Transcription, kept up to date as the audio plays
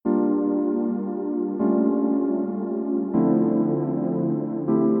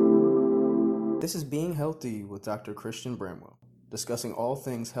This is Being Healthy with Dr. Christian Bramwell, discussing all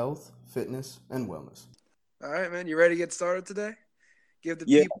things health, fitness, and wellness. All right, man. You ready to get started today? Give the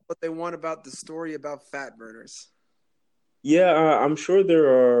Yeah, people what they want about the story about fat burners. I'm sure there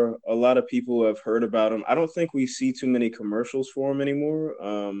are a lot of people who have heard about them. I don't think we see too many commercials for them anymore.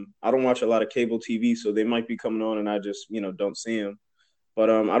 I don't watch a lot of cable TV, so they might be coming on and I just, don't see them.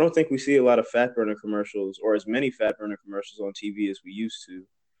 But I don't think we see a lot of fat burner commercials or as many fat burner commercials on TV as we used to.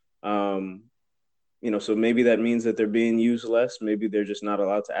 So maybe that means that they're being used less. Maybe they're just not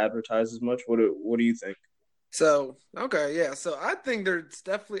allowed to advertise as much. What do you think? So, okay, yeah. So I think there's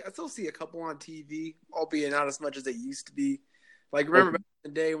definitely, I still see a couple on TV, albeit not as much as they used to be. Like, remember back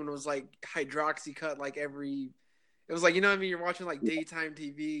in the day when it was like Hydroxycut, it was like, you know what I mean? You're watching like daytime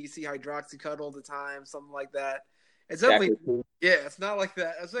TV, you see Hydroxycut all the time, something like that. It's definitely, yeah, it's not like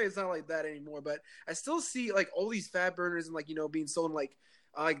that. I say it's not like that anymore, but I still see like all these fat burners and being sold in like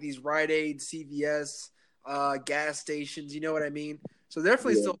these Rite Aid, CVS, gas stations, you know what I mean? So they're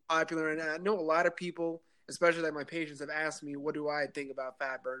definitely still popular, and I know a lot of people, especially like my patients, have asked me, what do I think about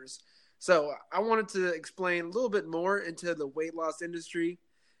fat burners? So I wanted to explain a little bit more into the weight loss industry,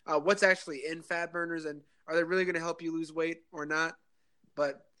 what's actually in fat burners, and are they really going to help you lose weight or not?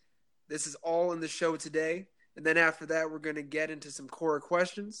 But this is all in the show today. And then after that, we're going to get into some core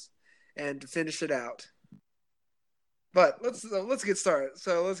questions and to finish it out. But let's get started.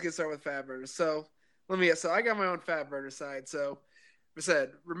 So let's get started with fat burners. So I got my own fat burner side. So I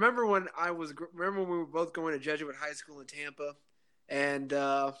said, remember when we were both going to Jesuit High School in Tampa, and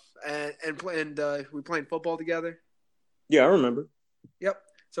we playing football together? Yeah, I remember. Yep.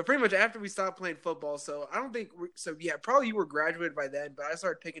 So pretty much after we stopped playing football, so I don't think probably you were graduated by then, but I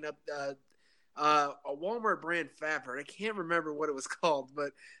started picking up a Walmart brand fat burner. I can't remember what it was called,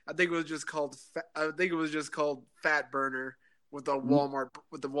 but I think it was just called Fat Burner with the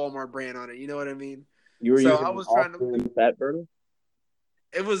Walmart brand on it. You know what I mean? You were so using I was trying to fat burner.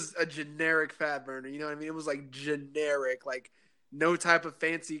 It was a generic fat burner. You know what I mean? It was like generic, like no type of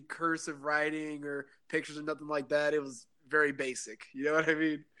fancy cursive writing or pictures or nothing like that. It was very basic. You know what I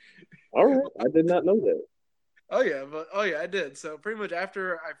mean? All right, I did not know that. Oh yeah, I did. So pretty much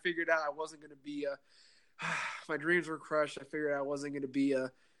after I figured out I wasn't going to be my dreams were crushed. I figured out I wasn't going to be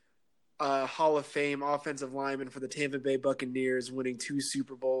a Hall of Fame offensive lineman for the Tampa Bay Buccaneers, winning 2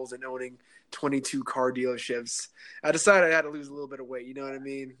 Super Bowls and owning 22 car dealerships. I decided I had to lose a little bit of weight. You know what I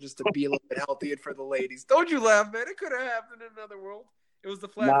mean? Just to be a little bit healthy and for the ladies. Don't you laugh, man? It could have happened in another world. It was the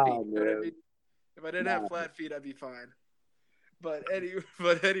flat feet. You know what I mean? If I didn't have flat feet, I'd be fine. But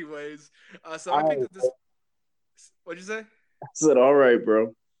anyways, so I picked up this. What'd you say? I said, all right,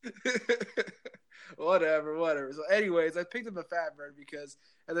 bro. Whatever. So anyways, I picked up a fat burner because,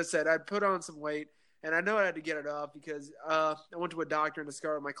 as I said, I put on some weight, and I know I had to get it off because I went to a doctor and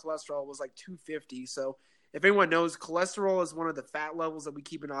discovered my cholesterol was like 250. So if anyone knows, cholesterol is one of the fat levels that we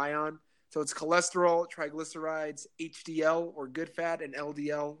keep an eye on. So it's cholesterol, triglycerides, HDL, or good fat, and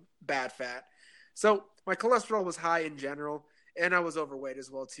LDL, bad fat. So my cholesterol was high in general, and I was overweight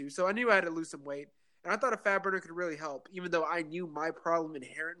as well, too. So I knew I had to lose some weight, and I thought a fat burner could really help, even though I knew my problem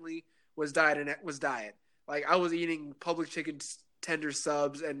inherently was diet. Like I was eating Publix chicken tender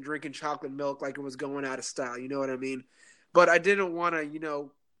subs and drinking chocolate milk like it was going out of style. You know what I mean? But I didn't want to.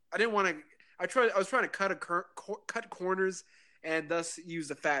 I was trying to cut corners and thus use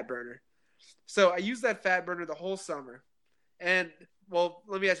the fat burner. So I used that fat burner the whole summer. And well,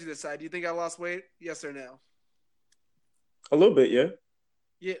 let me ask you this side: do you think I lost weight? Yes or no? A little bit, yeah.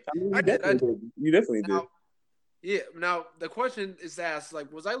 Yeah, I did. You definitely did. Yeah. Now the question is asked: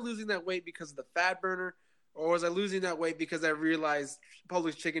 like, was I losing that weight because of the fat burner, or was I losing that weight because I realized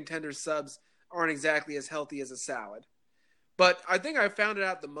Publix chicken tender subs aren't exactly as healthy as a salad? But I think I found it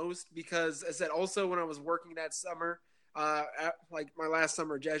out the most because, as I said, also when I was working that summer, like my last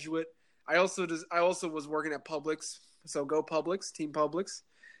summer at Jesuit, I also was working at Publix. So go Publix, Team Publix.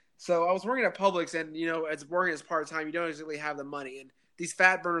 So I was working at Publix, and as working as part time, you don't exactly have the money, and these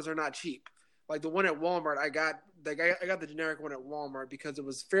fat burners are not cheap. Like the one at Walmart, I got the generic one at Walmart because it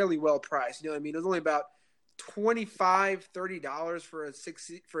was fairly well priced. You know what I mean? It was only about $25-$30 for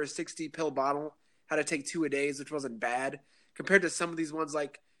a 60 pill bottle. Had to take 2 a day, which wasn't bad compared to some of these ones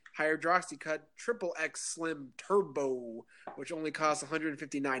like Hydroxycut Triple X Slim Turbo, which only costs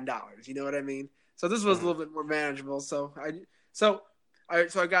 $159. You know what I mean? So this was a little bit more manageable. So I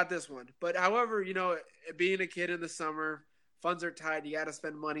got this one. But however, being a kid in the summer, funds are tight. You got to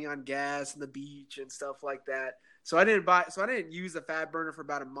spend money on gas and the beach and stuff like that. So I didn't use the fat burner for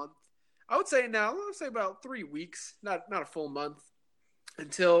about a month. I would say about 3 weeks, not a full month,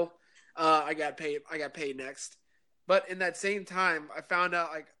 until I got paid. I got paid next. But in that same time, I found out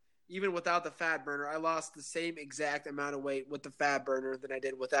like even without the fat burner, I lost the same exact amount of weight with the fat burner than I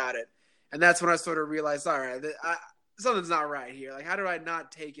did without it. And that's when I sort of realized, all right, something's not right here. Like, how do I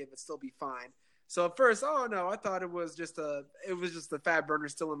not take it but still be fine? So at first, oh no, I thought it was just the fat burner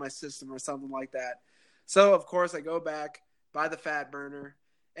still in my system or something like that. So of course I go back, buy the fat burner,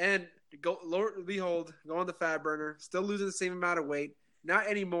 and go, Lord behold, go on the fat burner, still losing the same amount of weight, not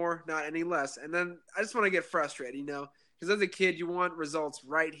any more, not any less. And then I just want to get frustrated, because as a kid, you want results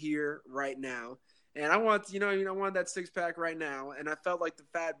right here, right now. And I want, I want that six pack right now. And I felt like the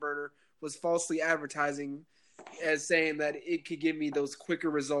fat burner was falsely advertising as saying that it could give me those quicker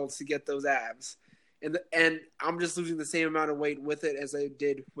results to get those abs. And I'm just losing the same amount of weight with it as I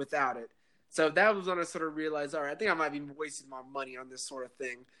did without it. So that was when I sort of realized, all right, I think I might be wasting my money on this sort of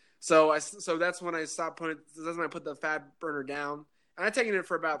thing. So that's when I stopped that's when I put the fat burner down. And I've taken it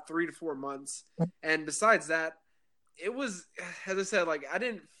for about 3 to 4 months. And besides that, it was, as I said, like I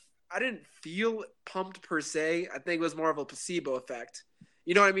didn't feel pumped per se. I think it was more of a placebo effect.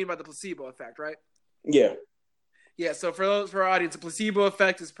 You know what I mean by the placebo effect, right? Yeah. Yeah. So for our audience, a placebo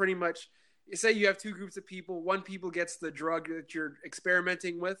effect is pretty much, say you have two groups of people. One people gets the drug that you're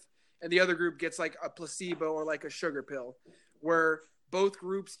experimenting with, and the other group gets like a placebo or like a sugar pill, where both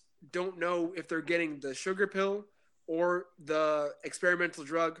groups don't know if they're getting the sugar pill or the experimental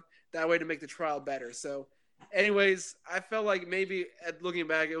drug, that way to make the trial better. So anyways, I felt like maybe looking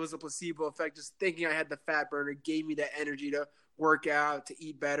back, it was a placebo effect. Just thinking I had the fat burner gave me that energy to work out, to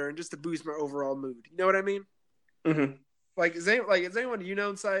eat better, and just to boost my overall mood. You know what I mean? Mm-hmm. Like, is anyone you know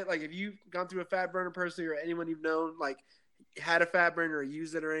inside, like, have you gone through a fat burner personally, or anyone you've known, like, had a fat burner or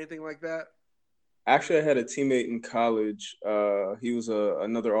used it or anything like that? Actually, I had a teammate in college. He was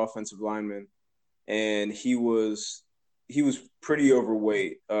another offensive lineman, and he was pretty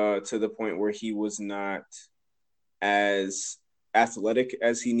overweight to the point where he was not as athletic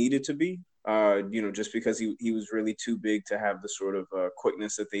as he needed to be. Just because he was really too big to have the sort of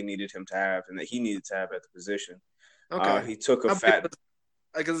quickness that they needed him to have and that he needed to have at the position. Okay. He took a fat.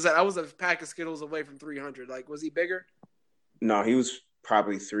 Like I said, I was a pack of Skittles away from 300. Like, was he bigger? No, he was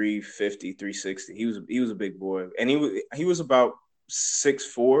probably 350, 360. He was a big boy, and he was about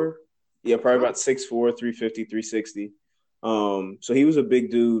 6'4". Yeah, probably about 6'4", 350, 360. So he was a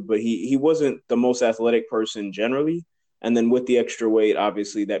big dude, but he wasn't the most athletic person generally. And then with the extra weight,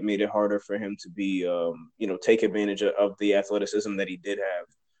 obviously that made it harder for him to be, take advantage of the athleticism that he did have.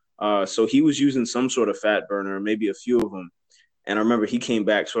 So he was using some sort of fat burner, maybe a few of them. And I remember he came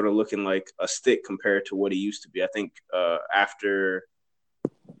back sort of looking like a stick compared to what he used to be. I think after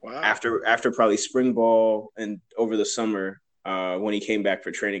probably spring ball and over the summer, when he came back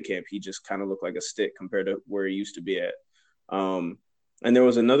for training camp, he just kind of looked like a stick compared to where he used to be at. And there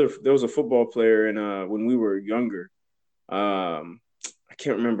was a football player when we were younger. I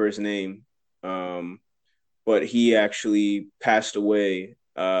can't remember his name, but he actually passed away.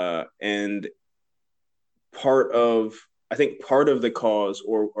 And part of the cause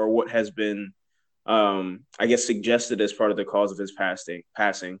or what has been, I guess, suggested as part of the cause of his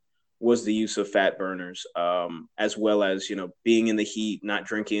passing was the use of fat burners, as well as, being in the heat, not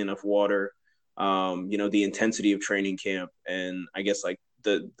drinking enough water, the intensity of training camp. And I guess like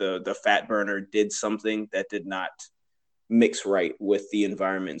the fat burner did something that did not mix right with the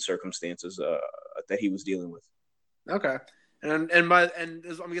environment and circumstances that he was dealing with. Okay. I'm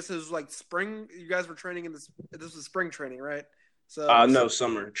guessing it was like spring. You guys were training this was spring training, right? So no,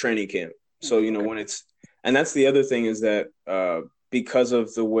 summer training camp. So, when and that's the other thing is that because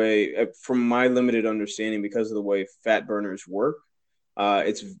of the way, from my limited understanding, because of the way fat burners work,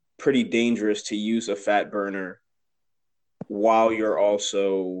 it's pretty dangerous to use a fat burner while you're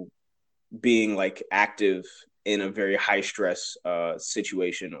also being like active in a very high stress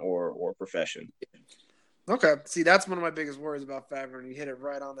situation or profession. Okay. See, that's one of my biggest worries about fat burning. You hit it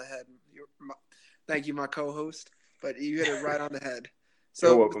right on the head. Thank you, my co-host, but you hit it right on the head. So,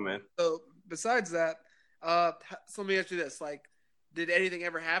 you're welcome, man. So besides that, so let me ask you this: like, did anything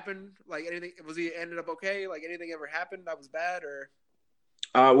ever happen? Like, anything he ended up okay? Like, anything ever happened that was bad or?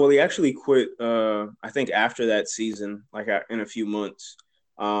 Well, he actually quit. I think after that season, like in a few months.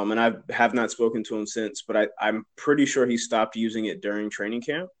 And I have not spoken to him since, but I'm pretty sure he stopped using it during training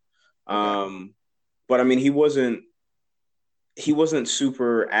camp. Okay. But I mean, he wasn't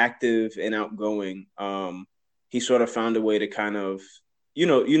super active and outgoing. He sort of found a way to kind of,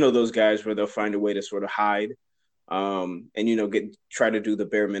 those guys where they'll find a way to sort of hide, and try to do the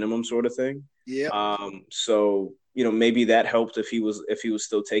bare minimum sort of thing. Yeah. So maybe that helped if he was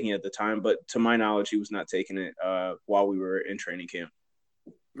still taking it at the time, but to my knowledge, he was not taking it while we were in training camp.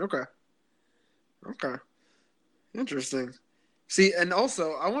 Okay. Interesting. See, and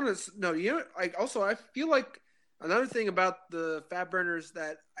also I want to no, like also I feel like another thing about the fat burners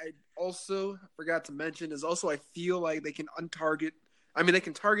that I also forgot to mention is also I feel like they can untarget. I mean, they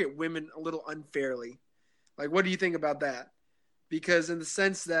can target women a little unfairly. Like, what do you think about that? Because in the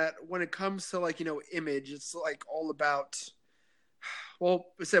sense that when it comes to like image, it's like all about. Well,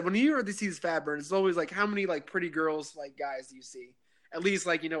 I said when you see these fat burners, it's always like how many like pretty girls like guys do you see? At least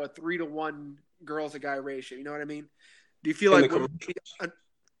like a 3-to-1 girl to guy ratio. You know what I mean? Do you feel In like the women? commercial,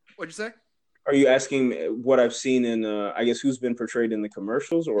 What'd you say? are you asking what I've seen in? I guess who's been portrayed in the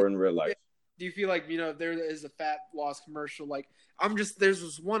commercials or in real Yeah. life? Do you feel like there is a fat loss commercial? Like there's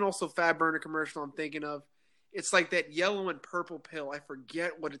this one also fat burner commercial I'm thinking of. It's like that yellow and purple pill. I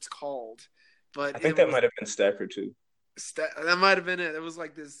forget what it's called, but I it think that was might have been Stafford too. that might have been it. It was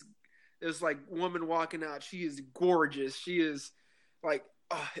like this. It was like woman walking out. She is gorgeous. She is like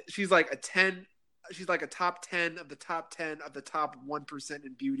she's like a 10. She's like a top 10 of the top 10 of the top 1%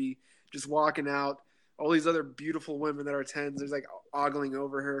 in beauty. Just walking out. All these other beautiful women that are tens. There's like ogling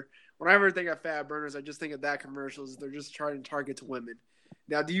over her. Whenever I think of fat burners, I just think of that commercials. They're just trying to target to women.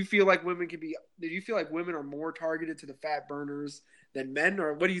 Now, do you feel like women can be? Do you feel like women are more targeted to the fat burners than men,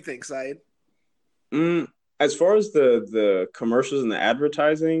 or what do you think, Syed? Mm, as far as the commercials and the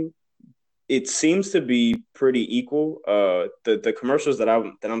advertising, it seems to be pretty equal. The commercials that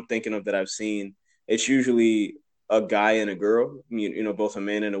I'm thinking of that I've seen, it's usually a guy and a girl. Both a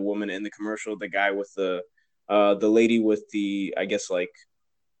man and a woman in the commercial. The guy with the lady with the, I guess, like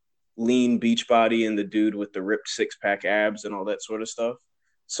lean beach body, and the dude with the ripped 6-pack abs and all that sort of stuff.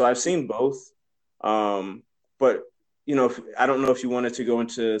 So I've seen both. But I don't know if you wanted to go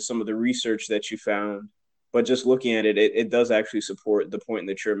into some of the research that you found, but just looking at it does actually support the point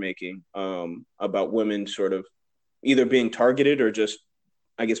that you're making, about women sort of either being targeted or just,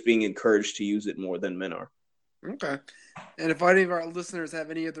 I guess, being encouraged to use it more than men are. Okay. And if any of our listeners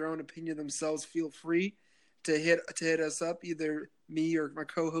have any of their own opinion themselves, feel free to hit us up, either me or my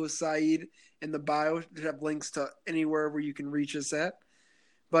co-host Saeed in the bio to have links to anywhere where you can reach us at.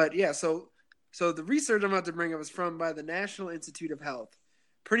 But yeah, so the research I'm about to bring up is from by the National Institute of Health,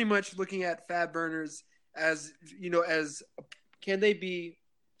 pretty much looking at fat burners as as can they be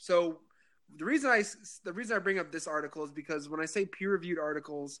so the reason I bring up this article is because when I say peer-reviewed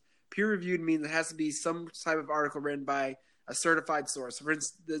articles, peer-reviewed means it has to be some type of article written by a certified source. For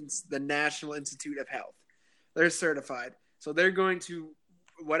instance, the National Institute of Health. They're certified. So they're going to,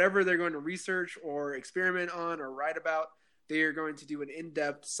 whatever they're going to research or experiment on or write about, they are going to do an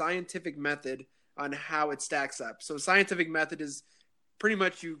in-depth scientific method on how it stacks up. So scientific method is pretty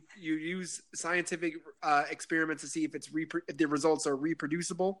much you use scientific experiments to see if if the results are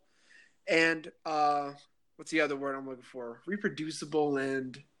reproducible and what's the other word I'm looking for? Reproducible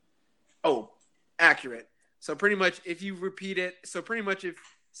and accurate. So pretty much if you repeat it, so pretty much if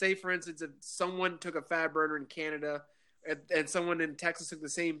say for instance if someone took a fat burner in Canada and someone in Texas took the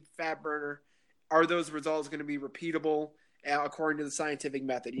same fat burner, are those results going to be repeatable according to the scientific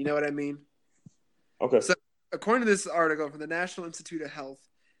method? You know what I mean? Okay. So according to this article from the National Institute of Health,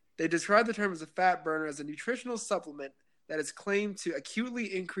 they describe the term as a fat burner as a nutritional supplement that is claimed to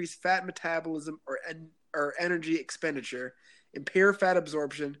acutely increase fat metabolism or energy expenditure, impair fat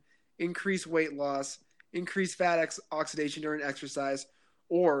absorption, increase weight loss, increase fat oxidation during exercise,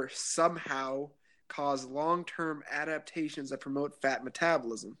 or somehow cause long-term adaptations that promote fat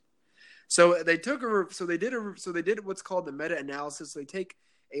metabolism. So they did what's called the meta-analysis. So they take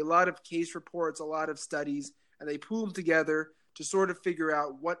a lot of case reports, a lot of studies, and they pool them together to sort of figure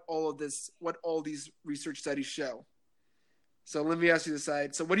out what all these research studies show. So let me ask you this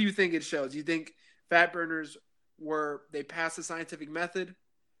side. So what do you think it shows? Do you think fat burners they passed the scientific method?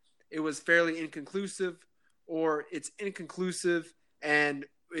 It was fairly inconclusive, or it's inconclusive and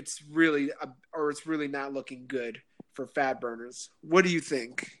it's really not looking good for fat burners? What do you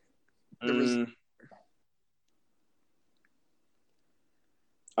think? I'll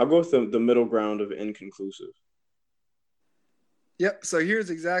go with the middle ground of inconclusive. Yep. So here's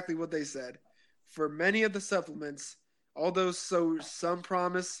exactly what they said. For many of the supplements, although some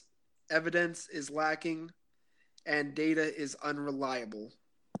promise, evidence is lacking and data is unreliable.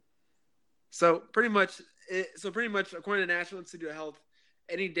 So pretty much, according to the National Institute of Health,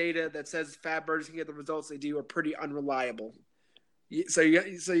 any data that says fat burners can get the results they do are pretty unreliable. So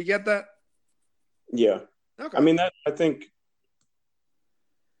you get that? Yeah. Okay. I mean, that I think,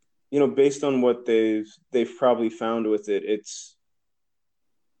 based on what they've probably found with it,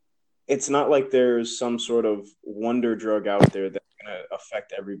 it's not like there's some sort of wonder drug out there that's going to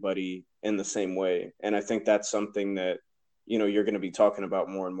affect everybody in the same way. And I think that's something that, you're going to be talking about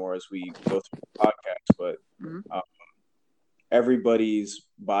more and more as we go through the podcast. But everybody's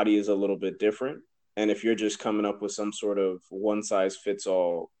body is a little bit different. And if you're just coming up with some sort of one size fits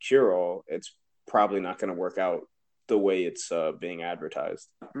all cure all, it's probably not going to work out the way it's being advertised.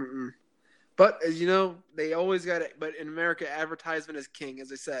 Mm-mm. But as you know, they always got it. But in America, advertisement is king,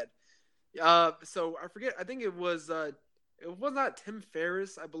 as I said. So I forget. I think it was not Tim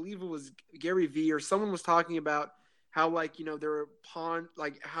Ferriss. I believe it was Gary Vee or someone was talking about how there are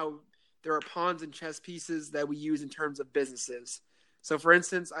pawns and chess pieces that we use in terms of businesses. So for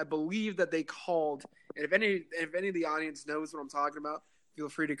instance, I believe that they called, and if any of the audience knows what I'm talking about, feel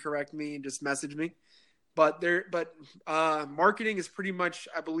free to correct me and just message me. But marketing is pretty much,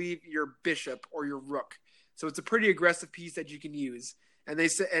 I believe, your bishop or your rook. So it's a pretty aggressive piece that you can use. And they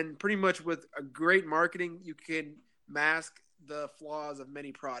say, and pretty much with a great marketing, you can mask the flaws of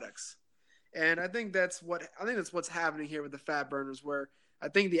many products. And I think that's what's happening here with the fat burners, where I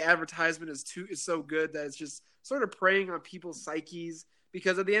think the advertisement is so good that it's just sort of preying on people's psyches.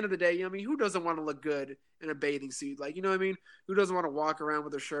 Because at the end of the day, you know what I mean, who doesn't want to look good in a bathing suit? Like, you know what I mean? Who doesn't want to walk around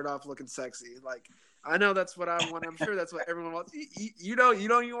with their shirt off looking sexy? Like, I know that's what I want. I'm sure that's what everyone wants. You know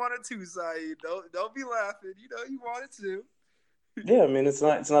you want it too, Saeed. Don't be laughing. You know you want it too. Yeah, I mean it's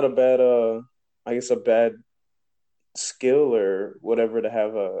not a bad I guess a bad skill or whatever to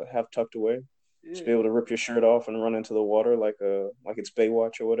have tucked away. Yeah. Just be able to rip your shirt off and run into the water like it's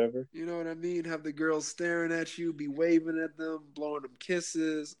Baywatch or whatever. You know what I mean? Have the girls staring at you, be waving at them, blowing them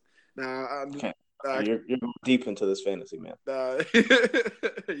kisses. Okay. You're going deep into this fantasy, man.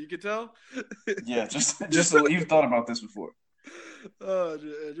 You can tell. Yeah, just you've thought about this before.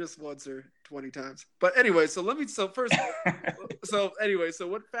 Just once or 20 times. But anyway, so what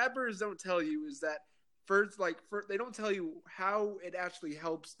fat burners don't tell you is that they don't tell you how it actually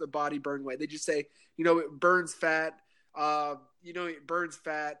helps the body burn weight. They just say, it burns fat. It burns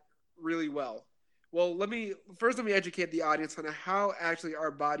fat really well. Well, let me educate the audience on how actually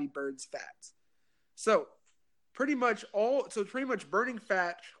our body burns fat. So pretty much burning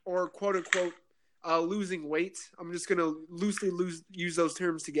fat, or quote unquote losing weight. I'm just going to loosely use those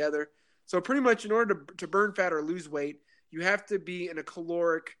terms together. So pretty much in order to burn fat or lose weight, you have to be in a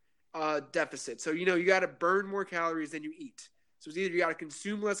caloric deficit. So, you got to burn more calories than you eat. So it's either you got to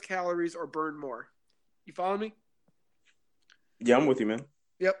consume less calories or burn more. You follow me? Yeah, I'm with you, man.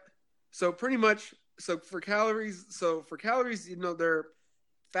 Yep. So pretty much, for calories, they're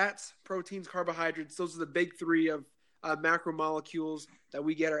fats, proteins, carbohydrates. Those are the big three of macromolecules that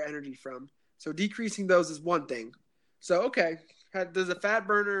we get our energy from. So decreasing those is one thing. So, okay, does a fat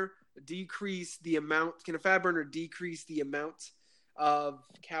burner decrease the amount? Can a fat burner decrease the amount of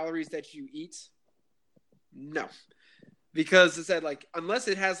calories that you eat? No. Because it said, unless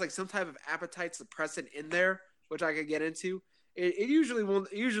it has, some type of appetite suppressant in there, which I could get into, it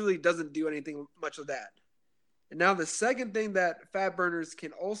usually doesn't do anything much of that. And now the second thing that fat burners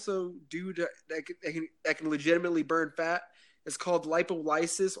can also do that can legitimately burn fat is called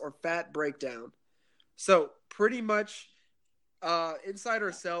lipolysis, or fat breakdown. So pretty much inside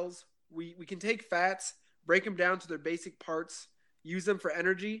our cells, we can take fats, break them down to their basic parts, use them for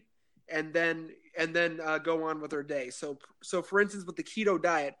energy, and then go on with our day. So for instance, with the keto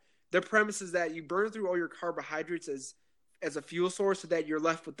diet, the premise is that you burn through all your carbohydrates as a fuel source so that you're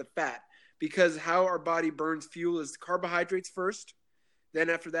left with the fat. Because how our body burns fuel is carbohydrates first, then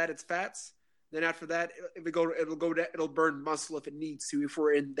after that it's fats, then after that it'll burn muscle if it needs to, if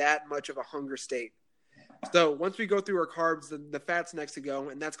we're in that much of a hunger state. So once we go through our carbs, the fat's next to go,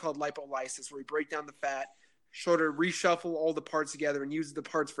 and that's called lipolysis, where we break down the fat, sort of reshuffle all the parts together and use the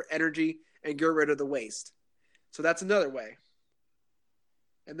parts for energy and get rid of the waste. So that's another way.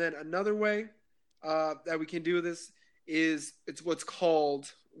 And then another way that we can do this is it's what's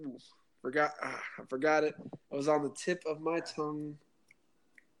called I forgot it. I was on the tip of my tongue.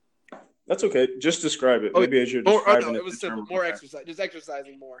 That's okay. Just describe it. Maybe as you're describing it was simple. More exercise, just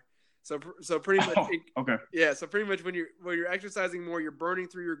exercising more. So pretty much. Okay. Yeah. So pretty much when you're exercising more, you're burning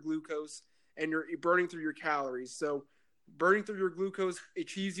through your glucose and you're burning through your calories. So burning through your glucose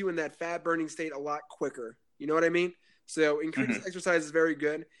achieves you in that fat burning state a lot quicker. You know what I mean? So increased exercise is very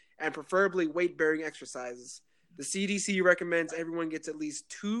good, and preferably weight bearing exercises. The CDC recommends everyone gets at least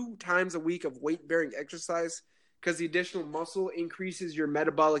 2 times a week of weight-bearing exercise, because the additional muscle increases your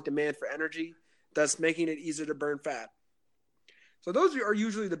metabolic demand for energy, thus making it easier to burn fat. So those are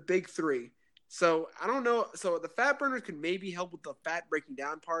usually the big 3. So I don't know. So the fat burners could maybe help with the fat breaking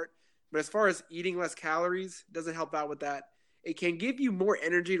down part, but as far as eating less calories, it doesn't help out with that. It can give you more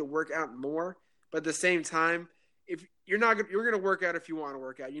energy to work out more, but at the same time, if you're going to work out if you want to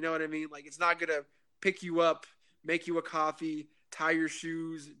work out. You know what I mean? It's not going to pick you up, make you a coffee, tie your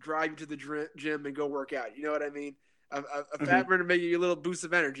shoes, drive you to the gym, and go work out. You know what I mean? A fat burner may give you a little boost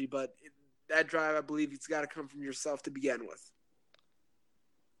of energy, but that drive, I believe, it's got to come from yourself to begin with.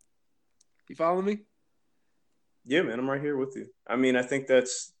 You follow me? Yeah, man, I'm right here with you. I mean, I think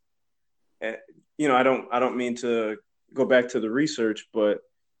that's, I don't mean to go back to the research, but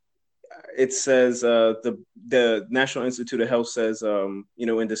it says the National Institute of Health says,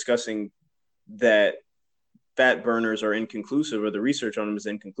 in discussing that fat burners are inconclusive, or the research on them is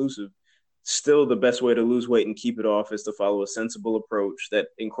inconclusive. Still, the best way to lose weight and keep it off is to follow a sensible approach that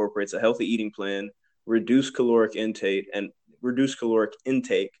incorporates a healthy eating plan, reduce caloric intake,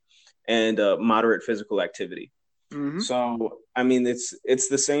 and moderate physical activity. Mm-hmm. So, I mean, it's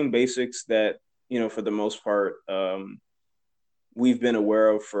the same basics that, for the most part, we've been aware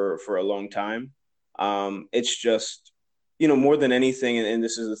of for a long time. It's just, more than anything, and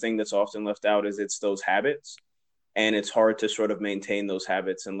this is the thing that's often left out, is it's those habits. And it's hard to sort of maintain those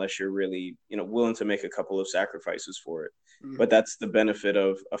habits unless you're really, willing to make a couple of sacrifices for it. Mm-hmm. But that's the benefit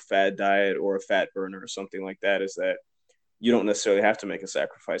of a fad diet or a fat burner or something like that, is that you don't necessarily have to make a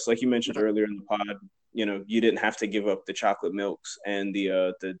sacrifice. Like you mentioned earlier in the pod, you didn't have to give up the chocolate milks and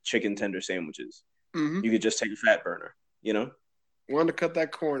the chicken tender sandwiches. Mm-hmm. You could just take a fat burner, Wanted to cut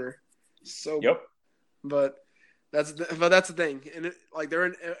that corner. So, yep. But that's the thing. And they're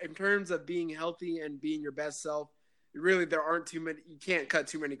in terms of being healthy and being your best self, really, there aren't too many. You can't cut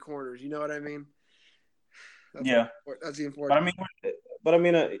too many corners. You know what I mean? That's the important. But I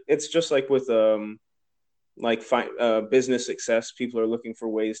mean, it's just like with business success. People are looking for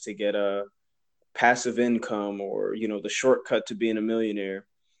ways to get a passive income, or the shortcut to being a millionaire.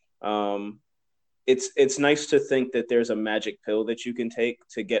 It's nice to think that there's a magic pill that you can take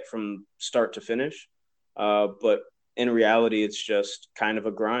to get from start to finish, but in reality, it's just kind of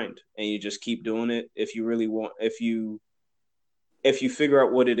a grind, and you just keep doing it. If you really want, if you figure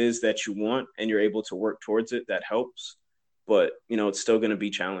out what it is that you want and you're able to work towards it, that helps. But, it's still going to be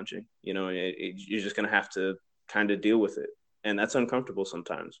challenging. You're just going to have to kind of deal with it. And that's uncomfortable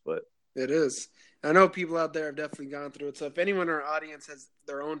sometimes, but it is. I know people out there have definitely gone through it. So if anyone in our audience has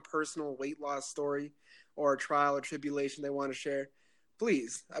their own personal weight loss story or a trial or tribulation they want to share,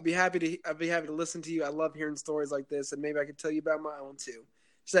 please, I'd be happy to listen to you. I love hearing stories like this, and maybe I could tell you about my own too.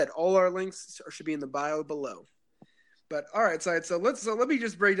 All our links should be in the bio below. But all right, so let me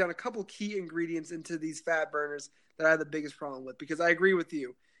just break down a couple key ingredients into these fat burners that I have the biggest problem with, because I agree with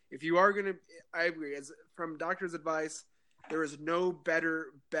you. If you are I agree. As from doctor's advice, there is no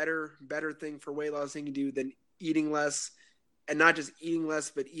better thing for weight loss you can do than eating less, and not just eating less,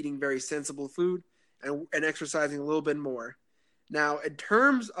 but eating very sensible food and exercising a little bit more. Now, in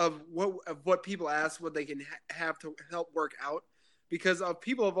terms of what people ask, what they can have to help work out, because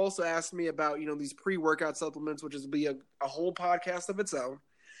people have also asked me about these pre-workout supplements, which is be a whole podcast of its own.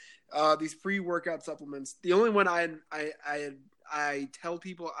 These pre-workout supplements. The only one I tell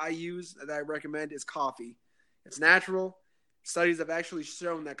people I use that I recommend is coffee. It's natural. Studies have actually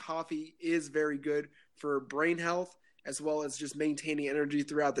shown that coffee is very good for brain health, as well as just maintaining energy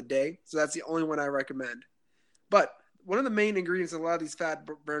throughout the day. So that's the only one I recommend. But one of the main ingredients in a lot of these fat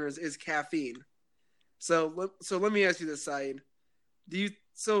burners is caffeine. So let me ask you this, Saeed.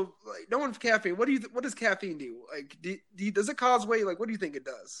 No one caffeine. What does caffeine do? Does it cause weight? What do you think it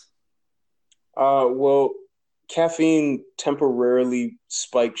does? Well, caffeine temporarily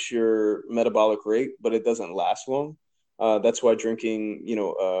spikes your metabolic rate, but it doesn't last long. That's why drinking,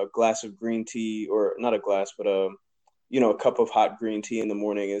 a glass of green tea, or not a glass, but a cup of hot green tea in the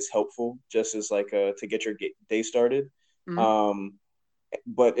morning is helpful, just as to get your day started. Mm-hmm.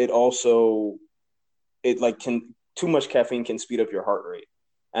 But it also, too much caffeine can speed up your heart rate.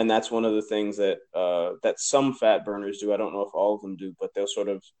 And that's one of the things that some fat burners do. I don't know if all of them do, but they'll sort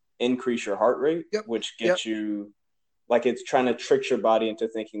of increase your heart rate, which gets you, it's trying to trick your body into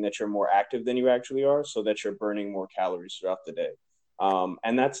thinking that you're more active than you actually are, so that you're burning more calories throughout the day.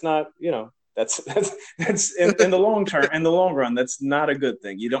 And that's not, that's in the long term, in the long run, that's not a good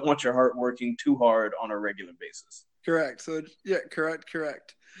thing. You don't want your heart working too hard on a regular basis. Correct. So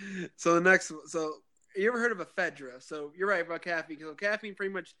correct. So the next, you ever heard of ephedra? So you're right about caffeine. So caffeine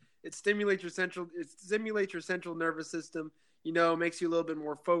pretty much it stimulates your central nervous system. Makes you a little bit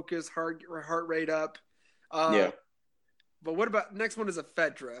more focused, heart rate up. But what about next one is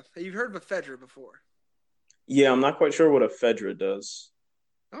ephedra? Have you heard of ephedra before? Yeah, I'm not quite sure what ephedra does.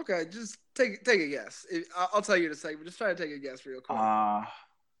 Okay, just take a guess. I'll tell you in a second. But just try to take a guess real quick.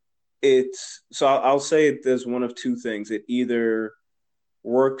 I'll say it does one of two things. It either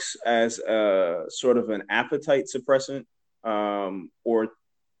works as a sort of an appetite suppressant, or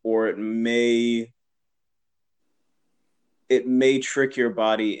it may trick your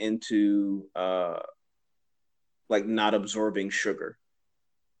body into like not absorbing sugar.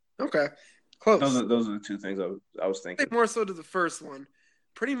 Okay, close. Those are the two things I was I thinking. think more so to the first one.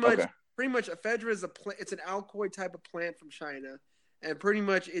 Pretty much, Okay. ephedra is it's an alkaloid type of plant from China, and pretty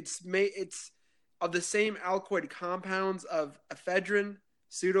much it's of the same alkaloid compounds of ephedrine,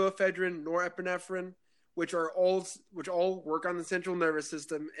 pseudoephedrine, norepinephrine, which all work on the central nervous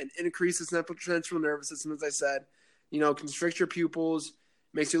system and increase the central nervous system. As I said, constricts your pupils,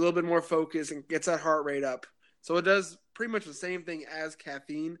 makes you a little bit more focused, and gets that heart rate up. So it does pretty much the same thing as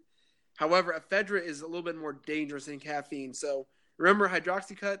caffeine. However, ephedra is a little bit more dangerous than caffeine. So remember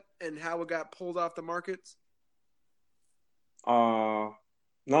Hydroxycut and how it got pulled off the markets?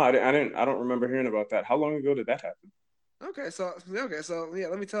 No, I didn't. I don't remember hearing about that. How long ago did that happen? Okay, so yeah,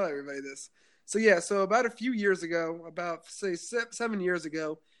 let me tell everybody this. So about a few years ago, about say 7 years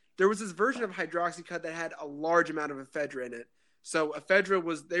ago, there was this version of Hydroxycut that had a large amount of ephedra in it. So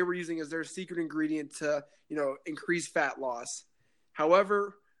ephedra they were using as their secret ingredient to increase fat loss.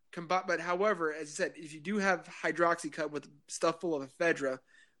 However, as I said, if you do have Hydroxycut with stuff full of ephedra,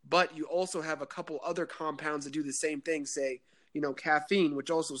 but you also have a couple other compounds that do the same thing, say caffeine, which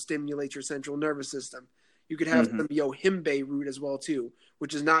also stimulates your central nervous system. You could have some yohimbe root as well too,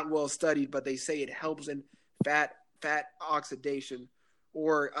 which is not well studied, but they say it helps in fat oxidation,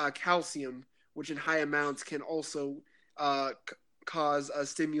 or calcium, which in high amounts can also cause a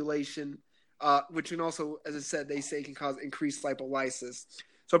stimulation, which can also, as I said, they say can cause increased lipolysis.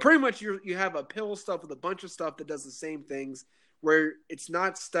 So pretty much you have a pill stuff with a bunch of stuff that does the same things, where it's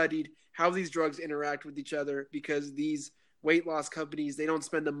not studied how these drugs interact with each other, because these weight loss companies, they don't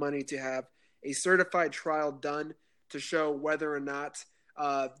spend the money to have a certified trial done to show whether or not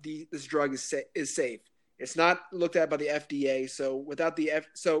this drug is safe. It's not looked at by the FDA. So the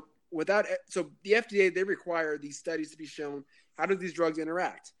FDA, they require these studies to be shown. How do these drugs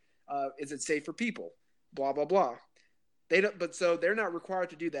interact? Is it safe for people? Blah blah blah. So they're not required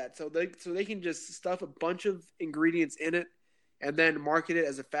to do that. So they can just stuff a bunch of ingredients in it and then market it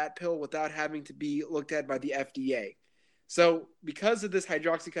as a fat pill without having to be looked at by the FDA. So because of this,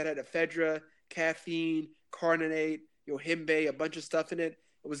 Hydroxycut had ephedra, caffeine, carnitine, yohimbe, a bunch of stuff in it.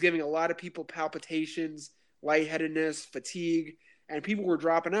 It was giving a lot of people palpitations, lightheadedness, fatigue, and people were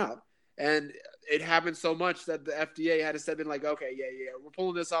dropping out. And it happened so much that the FDA had to step in, like, okay, yeah, we're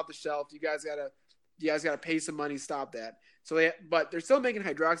pulling this off the shelf. You guys gotta pay some money, stop that. But they're still making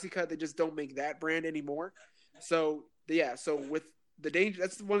Hydroxycut. They just don't make that brand anymore. So with the danger,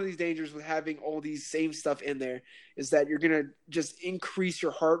 that's one of these dangers with having all these same stuff in there, is that you're going to just increase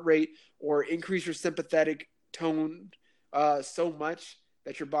your heart rate or increase your sympathetic tone so much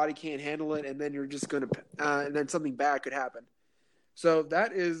that your body can't handle it. And then you're just going to, and then something bad could happen. So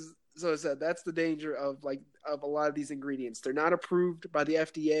I said, that's the danger of a lot of these ingredients. They're not approved by the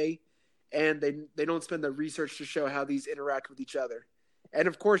FDA, and they don't spend the research to show how these interact with each other. And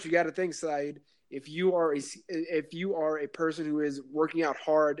of course, you got to think, Saeed, if you are a person who is working out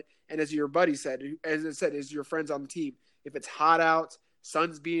hard, and as your buddy said, is your friends on the team, if it's hot out,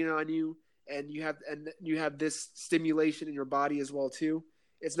 sun's beating on you, and you have this stimulation in your body as well too,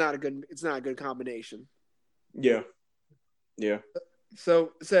 it's not a good combination. Yeah.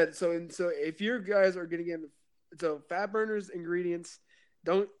 So if you guys are getting in, so fat burners ingredients,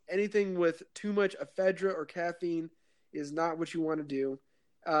 anything with too much ephedra or caffeine is not what you want to do.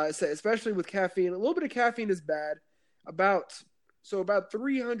 Especially with caffeine, a little bit of caffeine is bad. About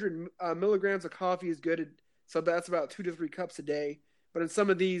 300 milligrams of coffee is good. So that's about 2 to 3 cups a day. But in some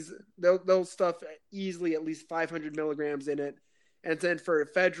of these, they'll stuff easily at least 500 milligrams in it. And then for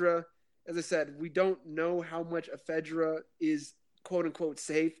ephedra, as I said, we don't know how much ephedra is quote unquote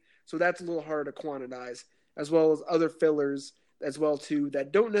safe. So that's a little harder to quantize, as well as other fillers as well too,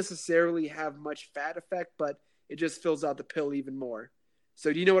 that don't necessarily have much fat effect, but it just fills out the pill even more.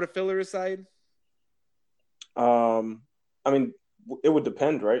 So do you know what a filler is, Saeed? I mean, it would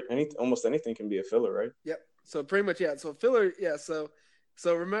depend, right? Almost anything can be a filler, right? Yep. So pretty much, yeah. So filler, yeah. So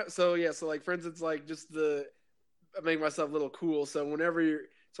like for instance, like just I make myself a little cool. So whenever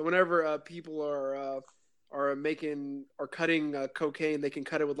people are cutting cocaine, they can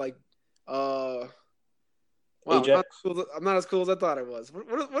cut it with like wow, I'm not as cool as I thought it was.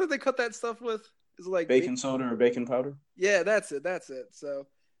 What did they cut that stuff with? Is it like baking soda or baking powder? Yeah, that's it. So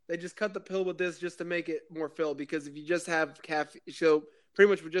they just cut the pill with this just to make it more filled, because if you just have caffeine, so pretty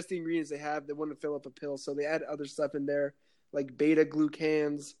much with just the ingredients they have, they want to fill up a pill. So they add other stuff in there like beta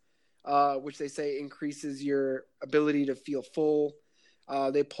glucans, which they say increases your ability to feel full.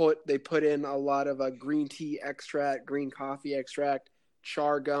 They put in a lot of green tea extract, green coffee extract,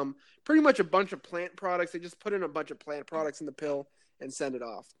 char gum, pretty much a bunch of plant products. They just put in a bunch of plant products in the pill and send it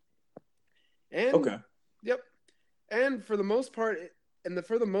off. And okay. Yep. and for the most part,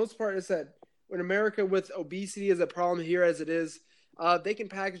 for the most part, it said in America with obesity is a problem here as it is, they can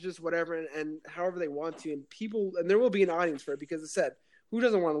package this whatever and however they want to, and there will be an audience for it because it said who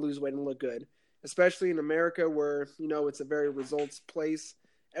doesn't want to lose weight and look good, especially in America where it's a very results place.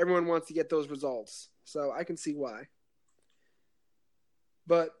 Everyone wants to get those results, so I can see why.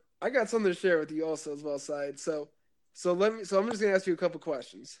 But I got something to share with you also as well, Side. So I'm just gonna ask you a couple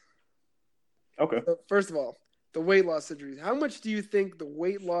questions. Okay. So first of all, the weight loss industry. How much do you think the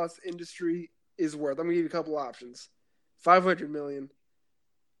weight loss industry is worth? I'm gonna give you a couple options: 500 million,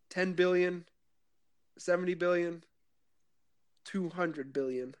 10 billion, 70 billion, 200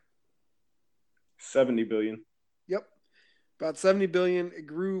 billion. 70 billion. Yep, about 70 billion. It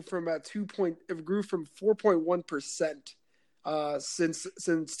grew from 4.1%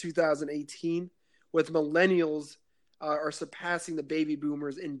 since 2018, with millennials are surpassing the baby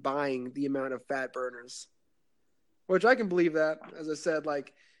boomers in buying the amount of fat burners, which I can believe that. As I said,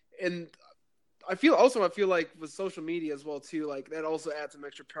 and I feel like with social media as well too, like that also adds some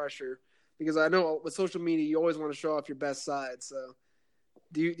extra pressure because I know with social media you always want to show off your best side. So,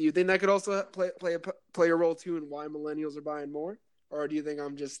 do you think that could also play a role too in why millennials are buying more, or do you think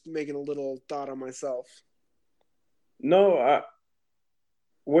I'm just making a little thought on myself? No,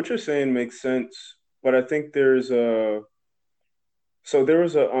 what you're saying makes sense, but I think there was on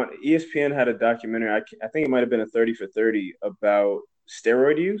ESPN had a documentary. I think it might have been a 30 for 30 about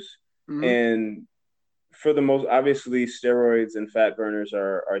steroid use, Mm-hmm. and for the most obviously steroids and fat burners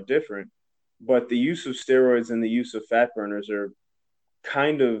are different, but the use of steroids and the use of fat burners are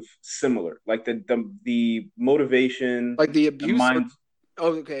kind of similar. Like the motivation, Like the the abuse, mind,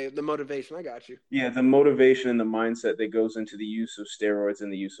 okay, the motivation. I got you. yeah, the motivation and the mindset that goes into the use of steroids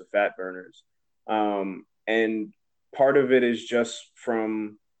and the use of fat burners. And part of it is just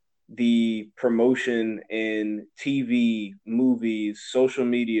from the promotion in TV, movies, social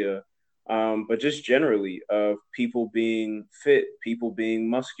media, but just generally of people being fit, people being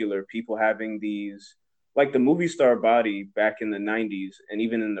muscular, people having these, like the movie star body back in the 90s and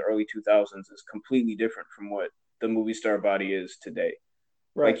even in the early 2000s is completely different from what the movie star body is today.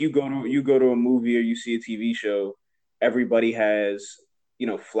 Right. Like you go to a movie or you see a TV show, everybody has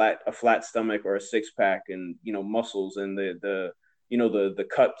a flat stomach or a six pack and muscles and the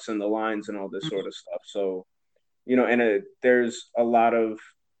cuts and the lines and all this sort of stuff. So and there's a lot of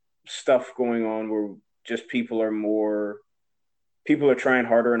stuff going on where just people are trying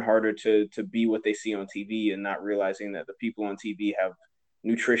harder and harder to be what they see on TV and not realizing that the people on TV have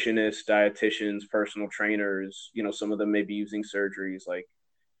nutritionists, dietitians, personal trainers. Some of them may be using surgeries. Like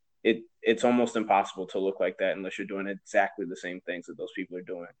it's almost impossible to look like that unless you're doing exactly the same things that those people are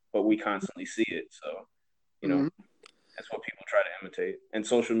doing. But we constantly see it, so you know Mm-hmm. that's what people try to imitate. And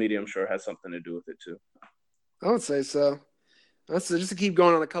social media, I'm sure, has something to do with it too. I would say so. Just to keep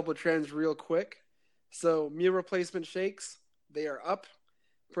going on a couple of trends real quick. So meal replacement shakes, they are up.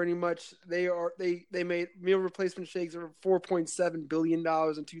 Pretty much they made meal replacement shakes of $4.7 billion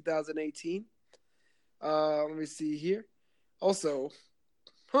in 2018. Let me see here. Also,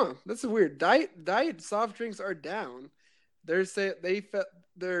 that's weird. Diet soft drinks are down. Their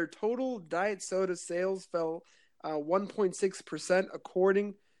total diet soda sales fell 1.6%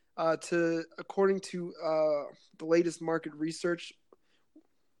 according to the latest market research.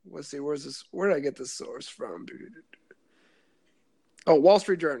 Let's see, where's this? Where did I get this source from? Oh, Wall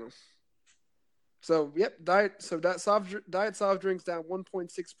Street Journal. So yep, diet soft drinks down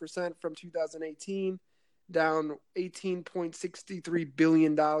 1.6% from 2018, down $18.63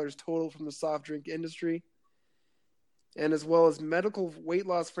 billion total from the soft drink industry. And as well as medical weight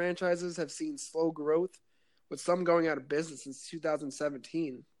loss franchises have seen slow growth, with some going out of business since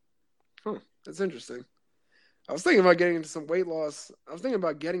 2017. That's interesting. I was thinking about getting into some weight loss. If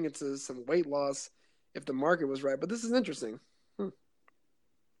the market was right, but this is interesting.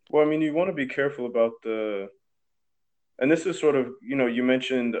 Well, I mean, you want to be careful about and this is sort of, you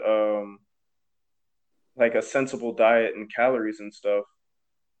mentioned like a sensible diet and calories and stuff.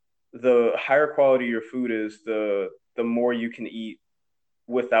 The higher quality your food is, the more you can eat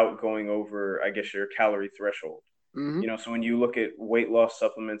without going over, I guess, your calorie threshold. Mm-hmm. So when you look at weight loss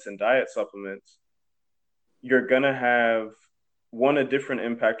supplements and diet supplements, you're gonna have a different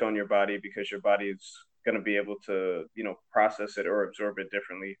impact on your body because your body is gonna be able to, process it or absorb it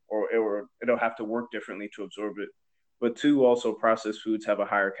differently, or it'll have to work differently to absorb it. But two, also processed foods have a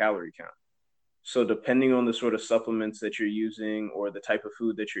higher calorie count. So depending on the sort of supplements that you're using or the type of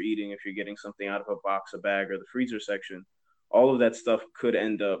food that you're eating, if you're getting something out of a box, a bag, or the freezer section, all of that stuff could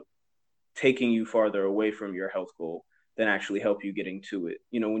end up taking you farther away from your health goal. than actually help you getting to it.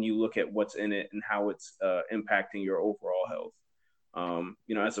 When you look at what's in it and how it's impacting your overall health,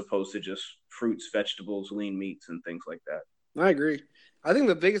 as opposed to just fruits, vegetables, lean meats, and things like that. I agree. I think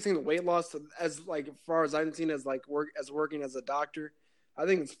the biggest thing, the weight loss, as far as I've seen, as working as a doctor, I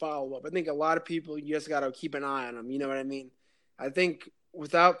think it's follow up. I think a lot of people, you just got to keep an eye on them. You know what I mean? I think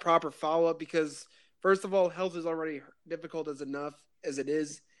without proper follow up, because first of all, health is already difficult enough as it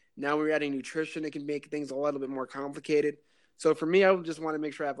is. Now we're adding nutrition; it can make things a little bit more complicated. So for me, I would just want to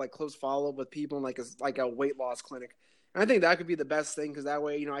make sure I have close follow up with people in like a weight loss clinic. And I think that could be the best thing, because that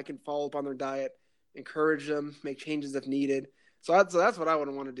way, I can follow up on their diet, encourage them, make changes if needed. So that's what I would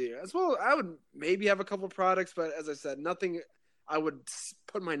want to do. As well, I would maybe have a couple of products, but as I said, nothing I would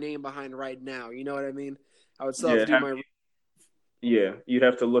put my name behind right now. You know what I mean? I would still have to do my. Yeah, you'd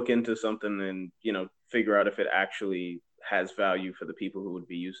have to look into something and figure out if it actually has value for the people who would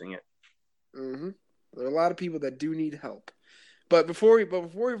be using it. Mm-hmm. There are a lot of people that do need help. But before we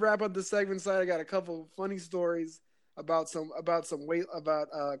wrap up this segment, side, I got a couple funny stories about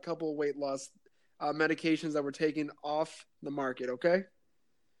a couple of weight loss medications that were taken off the market. Okay.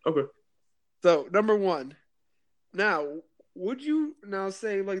 Okay. So number one, now would you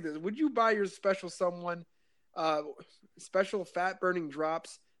say like this? Would you buy your special someone special fat burning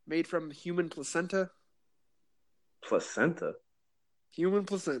drops made from human placenta? Placenta. Human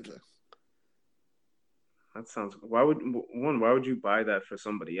placenta. That sounds. Why would you buy that for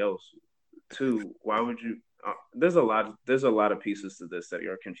somebody else? Two, why would you? There's a lot of pieces to this that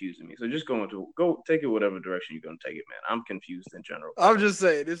are confusing me. So just go take it whatever direction you're gonna take it, man. I'm confused in general. I'm just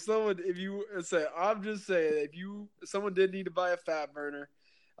saying, if someone did need to buy a fat burner,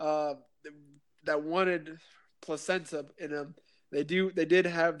 that wanted placenta in them, they did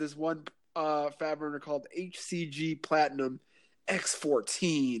have this one fat burner called HCG Platinum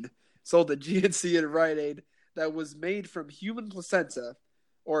X14 sold at GNC and Rite Aid that was made from human placenta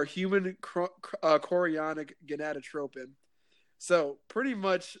or human chorionic gonadotropin. So pretty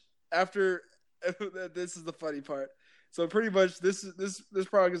much after this is the funny part. So pretty much this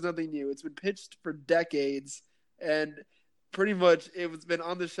product is nothing new. It's been pitched for decades, and pretty much it's been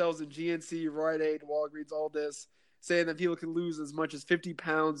on the shelves in GNC, Rite Aid, Walgreens, all this, saying that people can lose as much as 50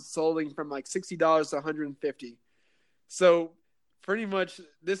 pounds, selling from like $60 to $150. So pretty much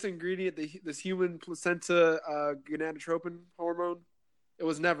this ingredient, this human placenta gonadotropin hormone, it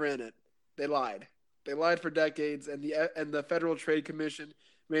was never in it. They lied. They lied for decades, and the Federal Trade Commission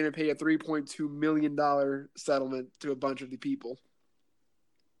made them pay a $3.2 million settlement to a bunch of the people.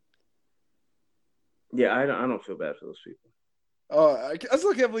 Yeah, I don't feel bad for those people. Oh, I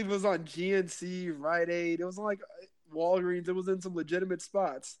still can't believe it was on GNC, Rite Aid. It was on Walgreens. It was in some legitimate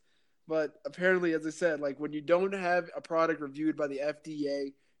spots. But apparently, as I said, when you don't have a product reviewed by the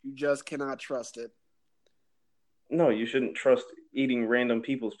FDA, you just cannot trust it. No, you shouldn't trust eating random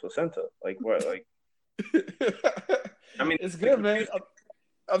people's placenta. Like what? Like, I mean, it's good, man.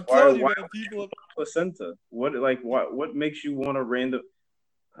 I'm telling you, man. People placenta. What makes you want a random?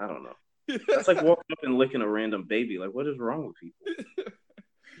 I don't know. That's like walking up and licking a random baby. Like, what is wrong with people?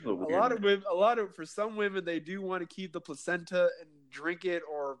 For some women, they do want to keep the placenta and drink it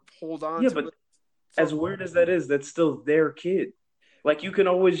or hold on to it. Yeah, but as weird as that is, that's still their kid. Like, you can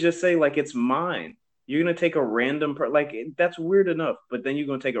always just say, it's mine. You're going to take a random that's weird enough, but then you're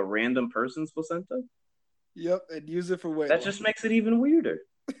going to take a random person's placenta? Yep, and use it for weight. That just makes it even weirder.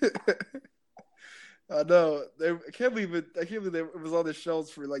 I know. I can't believe it was on the shelves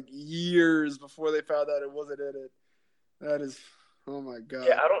for years before they found out it wasn't in it. That is, oh my god.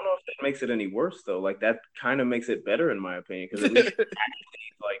 Yeah, I don't know if that makes it any worse though. That kind of makes it better in my opinion, because at least you're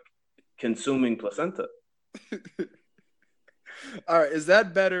actually consuming placenta. All right, is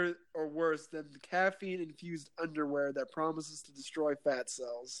that better or worse than the caffeine-infused underwear that promises to destroy fat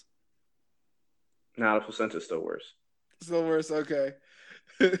cells? Nah, the placenta's still worse. Still worse, okay.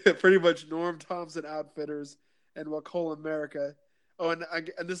 Pretty much Norm Thompson Outfitters and Wacoal America. Oh, and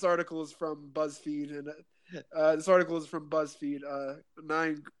this article is from BuzzFeed, and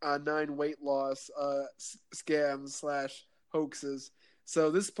nine weight loss scams / hoaxes. So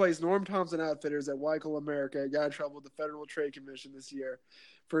this place, Norm Thompson Outfitters at Wacoal America, got in trouble with the Federal Trade Commission this year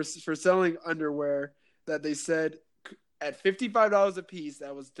for selling underwear that they said at $55 a piece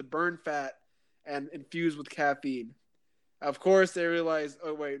that was to burn fat and infused with caffeine. Of course, they realized,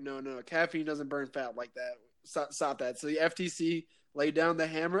 oh, wait, no, caffeine doesn't burn fat like that. Stop that. So the FTC laid down the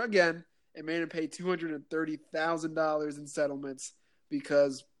hammer again and made them pay $230,000 in settlements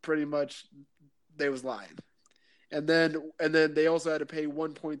because pretty much they was lying. And then they also had to pay another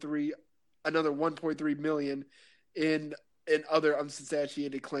 1.3 million in other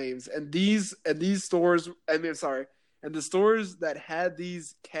unsubstantiated claims. And these stores, And the stores that had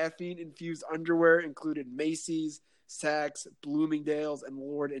these caffeine-infused underwear included Macy's, Saks, Bloomingdale's, and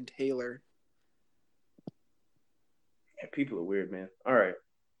Lord and Taylor. Yeah, people are weird, man. All right,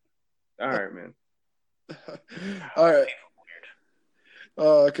 man. All right.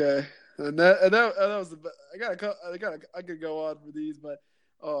 Oh, okay. And that was the best. I could go on for these, but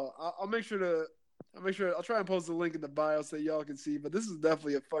I'll make sure I'll try and post a link in the bio so y'all can see. But this is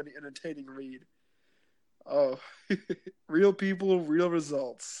definitely a funny, entertaining read. Oh, real people, real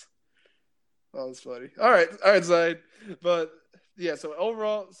results. Oh, that's funny. All right, Zaid. But yeah, so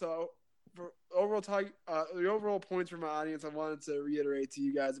for overall talk, the overall points for my audience, I wanted to reiterate to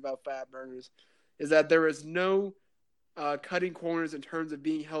you guys about fat burners is that there is no cutting corners in terms of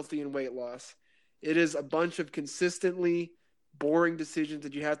being healthy and weight loss. It is a bunch of consistently boring decisions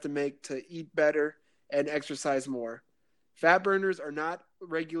that you have to make to eat better and exercise more. Fat burners are not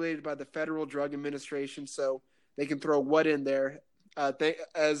regulated by the Federal Drug Administration, so they can throw what in there,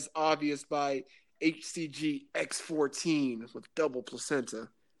 as obvious by HCG X14 with double placenta.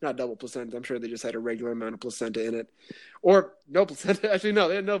 Not double placenta. I'm sure they just had a regular amount of placenta in it. Or no placenta. Actually, no,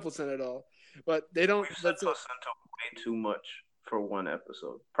 they had no placenta at all. But they don't. We've said placenta way too much for one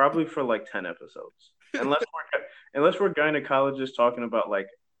episode. Probably for like 10 episodes. Unless we're gynecologists talking about like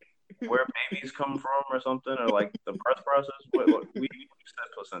where babies come from or something, or like the birth process. We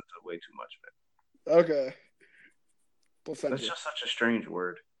said placenta way too much, man. Okay. Placenta. That's just such a strange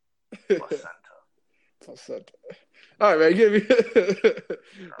word. Placenta. Placenta. All right, man. Give me.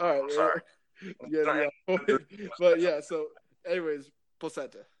 All right. Sorry. Yeah. But yeah. So, anyways,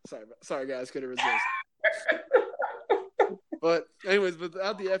 placenta. Sorry, guys. Couldn't resist. But anyways,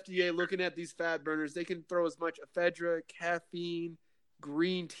 without the FDA looking at these fat burners, they can throw as much ephedra, caffeine,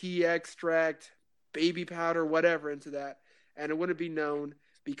 green tea extract, baby powder, whatever into that, and it wouldn't be known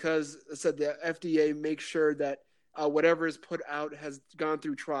because I said the FDA makes sure that whatever is put out has gone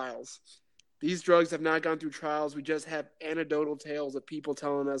through trials. These drugs have not gone through trials. We just have anecdotal tales of people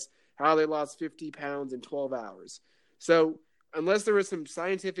telling us how they lost 50 pounds in 12 hours. So unless there is some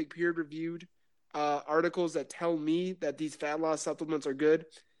scientific peer-reviewed articles that tell me that these fat loss supplements are good,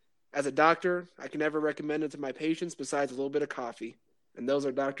 as a doctor, I can never recommend it to my patients besides a little bit of coffee. And those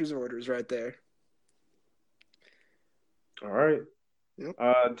are doctor's orders right there. All right.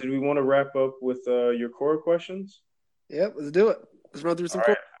 Yep. Did we want to wrap up with your core questions? Yep, let's do it. Let's run through some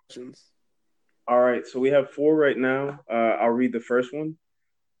core questions. All right. So we have 4 right now. I'll read the first one.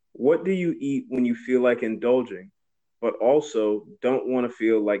 What do you eat when you feel like indulging, but also don't want to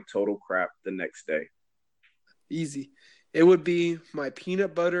feel like total crap the next day? Easy. It would be my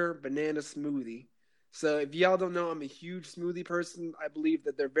peanut butter banana smoothie. So if y'all don't know, I'm a huge smoothie person. I believe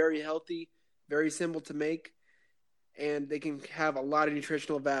that they're very healthy, very simple to make, and they can have a lot of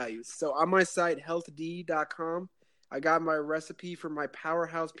nutritional values. So on my site, healthd.com, I got my recipe for my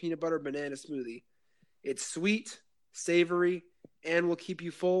powerhouse peanut butter banana smoothie. It's sweet, savory, and will keep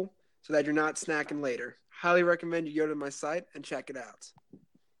you full so that you're not snacking later. Highly recommend you go to my site and check it out.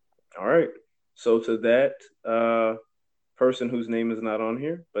 All right. So to that person whose name is not on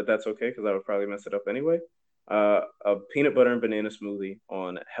here, but that's okay because I would probably mess it up anyway. A peanut butter and banana smoothie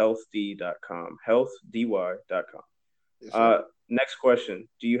on healthd.com, healthdy.com. Yes, next question.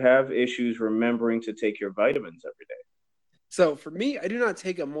 Do you have issues remembering to take your vitamins every day? So for me, I do not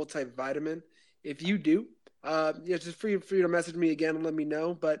take a multivitamin. If you do, just free to message me again and let me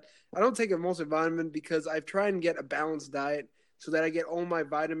know. But I don't take a multivitamin because I try and get a balanced diet so that I get all my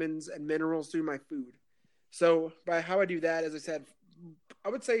vitamins and minerals through my food. So by how I do that, as I said, I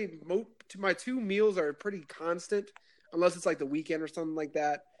would say my 2 meals are pretty constant, unless it's like the weekend or something like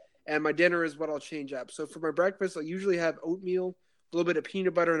that. And my dinner is what I'll change up. So for my breakfast, I usually have oatmeal, a little bit of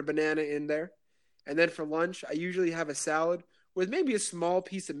peanut butter and a banana in there. And then for lunch, I usually have a salad with maybe a small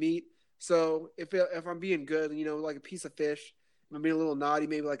piece of meat. So if I'm being good, like a piece of fish, if I'm being a little naughty,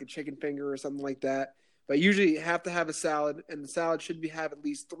 maybe like a chicken finger or something like that. But I usually have to have a salad, and the salad should have at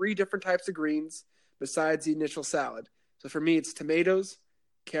least 3 different types of greens besides the initial salad. So for me, it's tomatoes,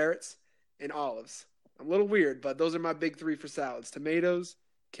 carrots, and olives. I'm a little weird, but those are my big 3 for salads: tomatoes,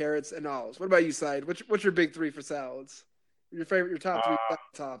 carrots, and olives. What about you, Said? What's your big 3 for salads? Your top 3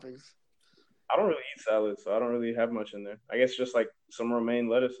 toppings? I don't really eat salads, so I don't really have much in there. I guess just like some romaine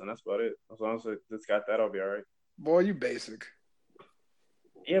lettuce, and that's about it. As long as it's got that, I'll be all right. Boy, you basic.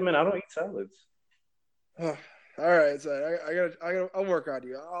 Yeah, man, I don't eat salads. All right, so I'll work on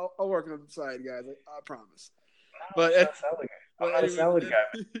you. I'll work on the side, guys. I promise. No, I'm not a salad guy.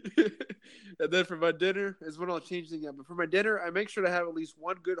 And then for my dinner is when I'll change things up. But for my dinner, I make sure to have at least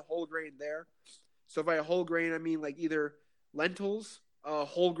one good whole grain there. So by a whole grain, I mean like either lentils,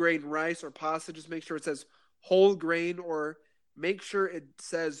 whole grain rice, or pasta. Just make sure it says whole grain, or make sure it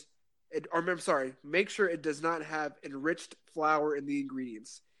says it. Or I'm sorry, make sure it does not have enriched flour in the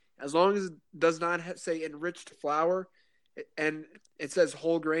ingredients. As long as it does not say enriched flour, and it says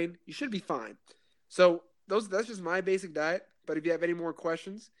whole grain, you should be fine. So that's just my basic diet. But if you have any more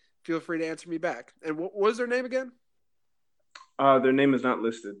questions, feel free to answer me back. And what was their name again? Their name is not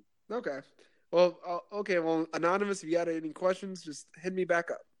listed. Okay. Well, okay. Well, Anonymous, if you had any questions, just hit me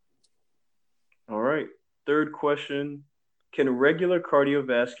back up. All right. Third question. Can regular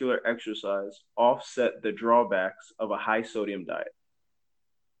cardiovascular exercise offset the drawbacks of a high sodium diet?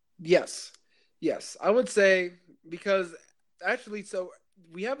 Yes. I would say, because actually, so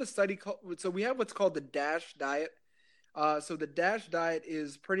we have a study we have what's called the DASH diet. So the DASH diet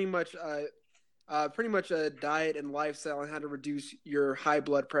is pretty much a diet and lifestyle on how to reduce your high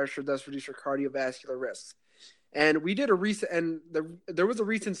blood pressure, thus reduce your cardiovascular risks. And we did there was a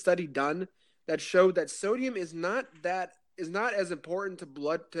recent study done that showed that sodium is not as important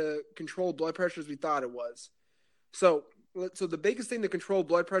to control blood pressure as we thought it was. So the biggest thing to control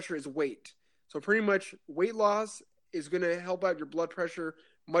blood pressure is weight. So pretty much weight loss is going to help out your blood pressure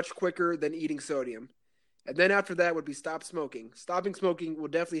much quicker than eating sodium. And then after that would be stop smoking. Stopping smoking will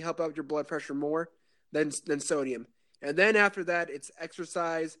definitely help out your blood pressure more than sodium. And then after that, it's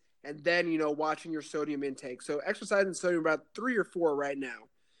exercise, and then, watching your sodium intake. So exercise and sodium are about 3 or 4 right now.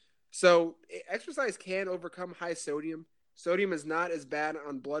 So exercise can overcome high sodium. Sodium is not as bad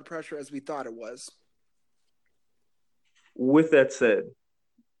on blood pressure as we thought it was. With that said,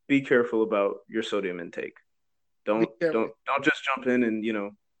 be careful about your sodium intake. Don't just jump in and,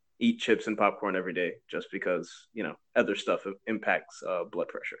 eat chips and popcorn every day just because, other stuff impacts blood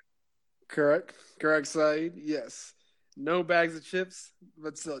pressure. Correct, Saeed. Yes. No bags of chips,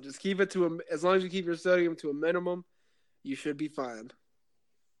 but still, just keep it as long as you keep your sodium to a minimum, you should be fine.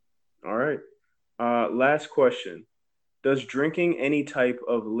 All right. Last question. Does drinking any type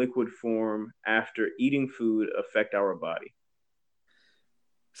of liquid form after eating food affect our body?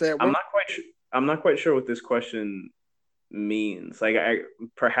 I'm not quite sure what this question means. Like,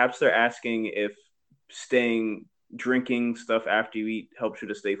 perhaps they're asking if drinking stuff after you eat helps you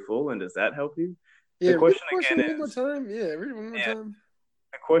to stay full, and does that help you? Yeah, the question again is, one more time. Yeah, read it one more time.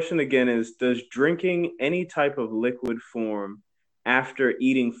 The question again is, does drinking any type of liquid form after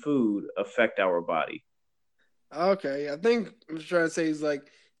eating food affect our body? Okay, I think I'm just trying to say is like,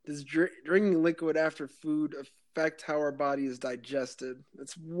 does drinking liquid after food affect how our body is digested?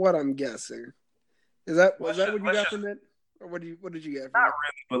 That's what I'm guessing. Was that what you got from it? Or what did you get from it? Not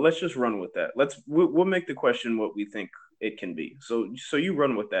really, but let's just run with that. We'll make the question what we think it can be. So you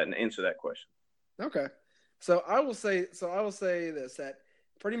run with that and answer that question. Okay. So I will say this, that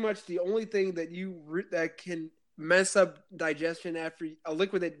pretty much the only thing that can mess up digestion a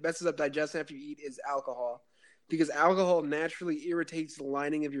liquid that messes up digestion after you eat is alcohol, because alcohol naturally irritates the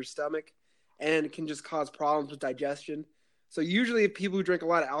lining of your stomach and can just cause problems with digestion. So usually if people who drink a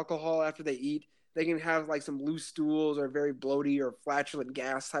lot of alcohol after they eat, they can have like some loose stools or very bloaty or flatulent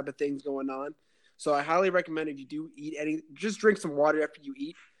gas type of things going on. So I highly recommend, if you do eat just drink some water after you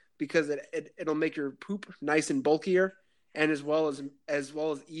eat, because it'll make your poop nice and bulkier, and as well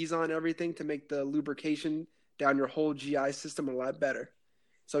as ease on everything to make the lubrication down your whole GI system a lot better.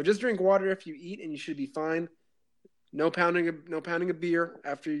 So just drink water after you eat, and you should be fine. No pounding of beer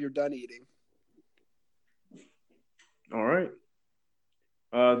after you're done eating. All right.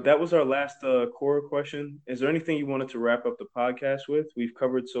 That was our last core question. Is there anything you wanted to wrap up the podcast with? We've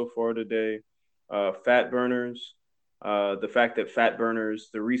covered so far today fat burners, the fact that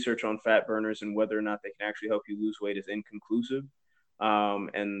the research on fat burners and whether or not they can actually help you lose weight is inconclusive,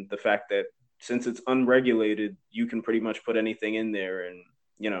 and the fact that since it's unregulated, you can pretty much put anything in there, and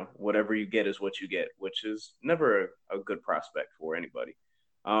whatever you get is what you get, which is never a good prospect for anybody.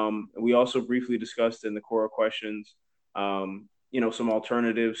 We also briefly discussed in the core questions, some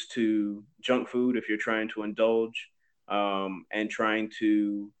alternatives to junk food if you're trying to indulge, and trying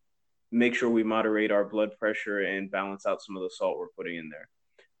to make sure we moderate our blood pressure and balance out some of the salt we're putting in there.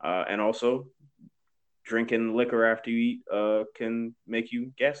 And also, drinking liquor after you eat can make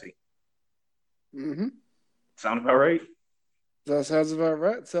you gassy. Mm-hmm. Sound about right? That sounds about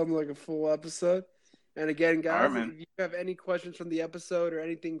right. Sounds like a full episode. And again, guys, right, if you have any questions from the episode or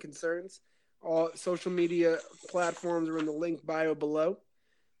anything concerns, all social media platforms are in the link bio below.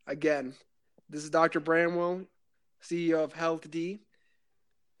 Again, this is Dr. Bramwell, CEO of Health D,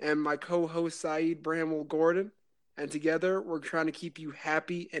 and my co-host Saeed Bramwell Gordon. And together, we're trying to keep you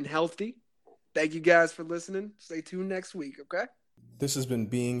happy and healthy. Thank you guys for listening. Stay tuned next week, okay? This has been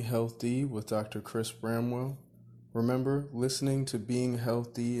Being Healthy with Dr. Chris Bramwell. Remember, listening to being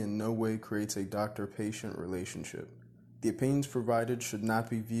healthy in no way creates a doctor-patient relationship. The opinions provided should not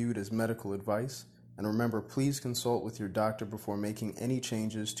be viewed as medical advice, and remember, please consult with your doctor before making any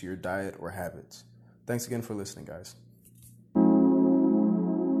changes to your diet or habits. Thanks again for listening, guys.